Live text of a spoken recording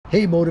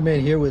Hey,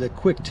 Motorman here with a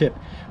quick tip.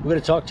 We're going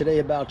to talk today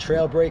about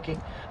trail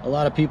braking. A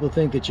lot of people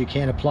think that you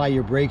can't apply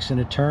your brakes in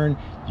a turn.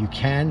 You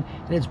can,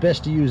 and it's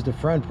best to use the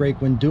front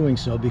brake when doing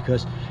so,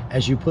 because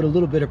as you put a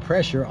little bit of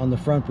pressure on the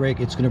front brake,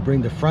 it's going to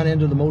bring the front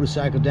end of the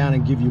motorcycle down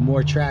and give you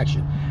more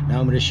traction. Now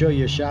I'm going to show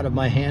you a shot of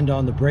my hand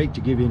on the brake to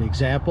give you an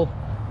example.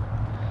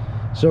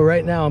 So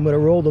right now I'm going to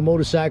roll the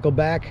motorcycle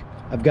back.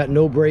 I've got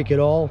no brake at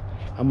all.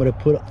 I'm going to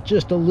put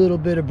just a little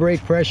bit of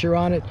brake pressure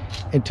on it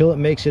until it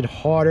makes it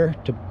harder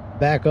to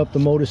back up the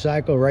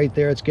motorcycle. Right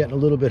there, it's getting a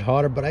little bit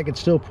harder, but I can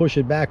still push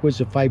it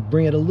backwards. If I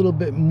bring it a little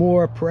bit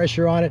more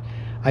pressure on it,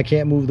 I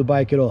can't move the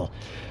bike at all.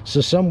 So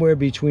somewhere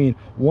between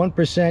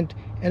 1%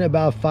 and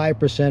about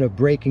 5% of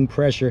braking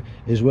pressure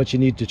is what you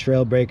need to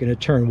trail brake in a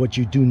turn. What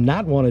you do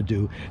not want to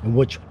do, and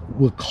what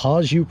will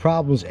cause you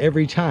problems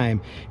every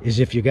time,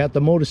 is if you got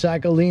the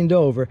motorcycle leaned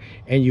over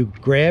and you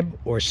grab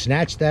or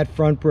snatch that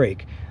front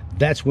brake.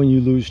 That's when you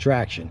lose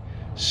traction.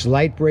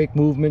 Slight brake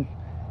movement,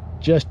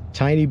 just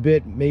tiny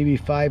bit, maybe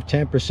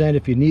 5–10%.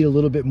 If you need a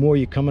little bit more,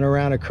 you're coming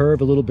around a curve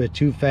a little bit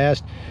too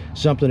fast,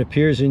 something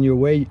appears in your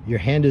way, your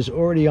hand is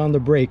already on the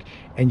brake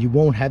and you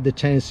won't have the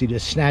tendency to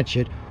snatch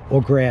it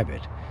or grab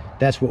it.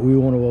 That's what we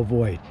want to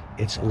avoid.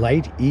 It's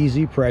light,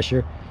 easy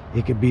pressure.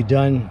 It could be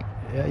done,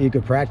 you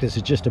could practice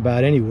it just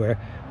about anywhere,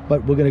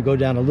 but we're going to go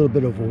down a little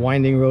bit of a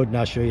winding road and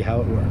I'll show you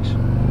how it works.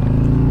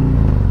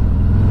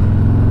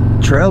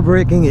 Trail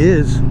braking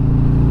is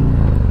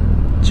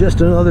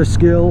just another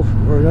skill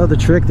or another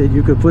trick that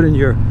you could put in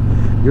your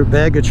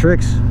bag of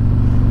tricks,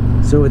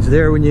 so it's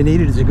there when you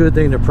need it. It's a good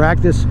thing to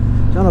practice. So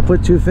I'm going to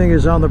put 2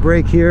 fingers on the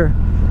brake here.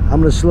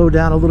 I'm going to slow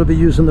down a little bit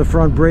using the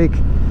front brake.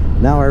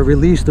 Now I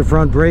release the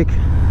front brake,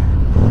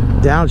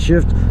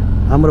 downshift.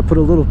 I'm going to put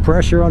a little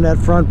pressure on that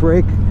front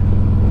brake,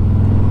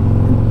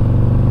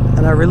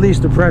 and I release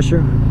the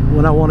pressure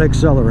when I want to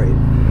accelerate.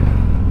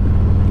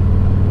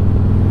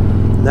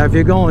 Now if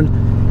you're going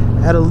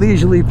at a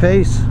leisurely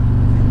pace,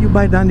 you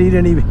might not need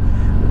any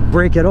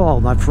brake at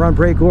all, not front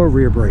brake or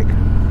rear brake.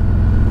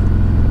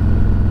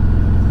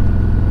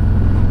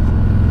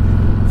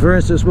 For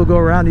instance, we'll go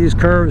around these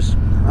curves.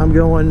 I'm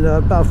going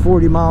about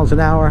 40 miles an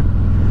hour.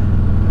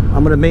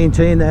 I'm going to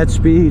maintain that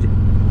speed.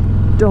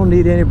 Don't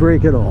need any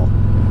brake at all.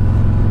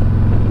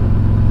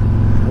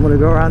 I'm going to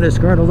go around this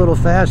curve a little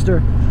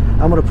faster.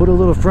 I'm going to put a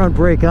little front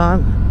brake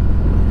on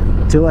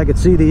until I can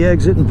see the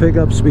exit and pick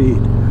up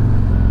speed.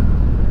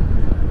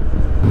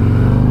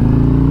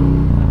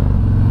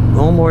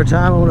 One more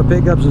time, I'm going to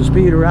pick up some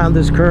speed around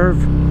this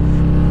curve.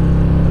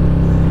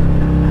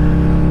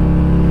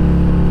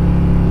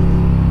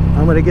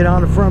 I'm going to get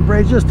on the front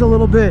brake just a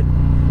little bit,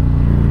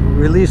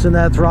 releasing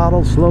that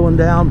throttle, slowing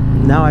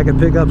down. Now I can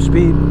pick up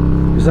speed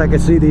because I can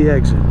see the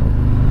exit.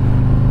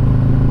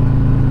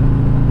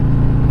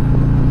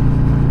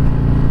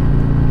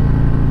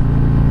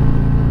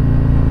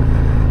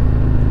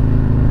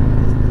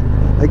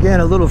 Again,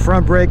 a little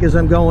front brake as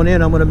I'm going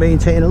in. I'm going to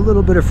maintain a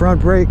little bit of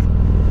front brake.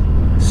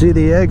 See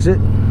the exit.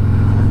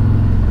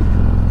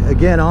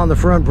 Again, on the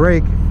front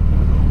brake,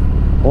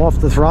 off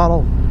the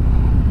throttle.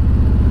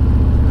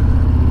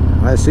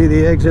 I see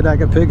the exit, I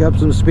can pick up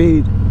some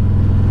speed.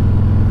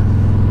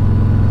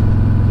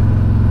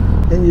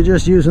 And you're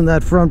just using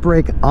that front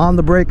brake, on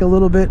the brake a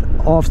little bit,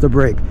 off the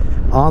brake,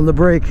 on the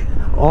brake,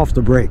 off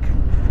the brake.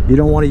 You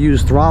don't want to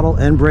use throttle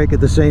and brake at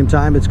the same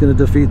time. It's going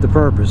to defeat the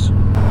purpose.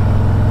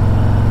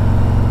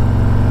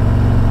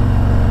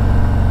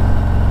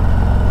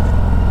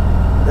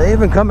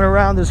 Even coming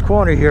around this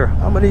corner here,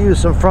 I'm going to use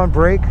some front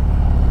brake,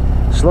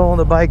 slowing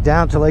the bike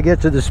down till I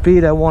get to the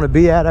speed I want to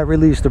be at. I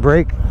release the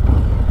brake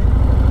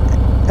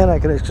and I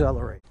can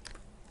accelerate.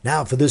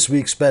 Now for this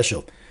week's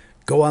special,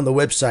 go on the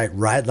website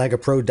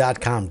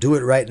ridelikeapro.com. Do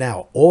it right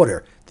now.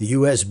 Order the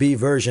USB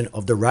version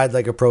of the Ride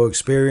Like a Pro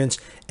experience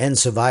and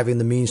Surviving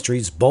the Mean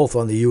Streets, both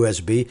on the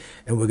USB,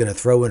 and we're going to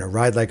throw in a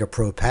Ride Like a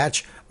Pro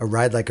patch, a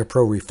Ride Like a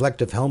Pro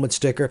reflective helmet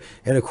sticker,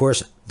 and of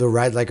course the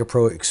Ride Like a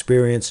Pro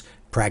experience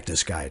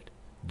practice guide.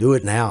 Do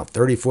it now,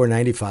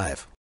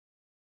 $34.95.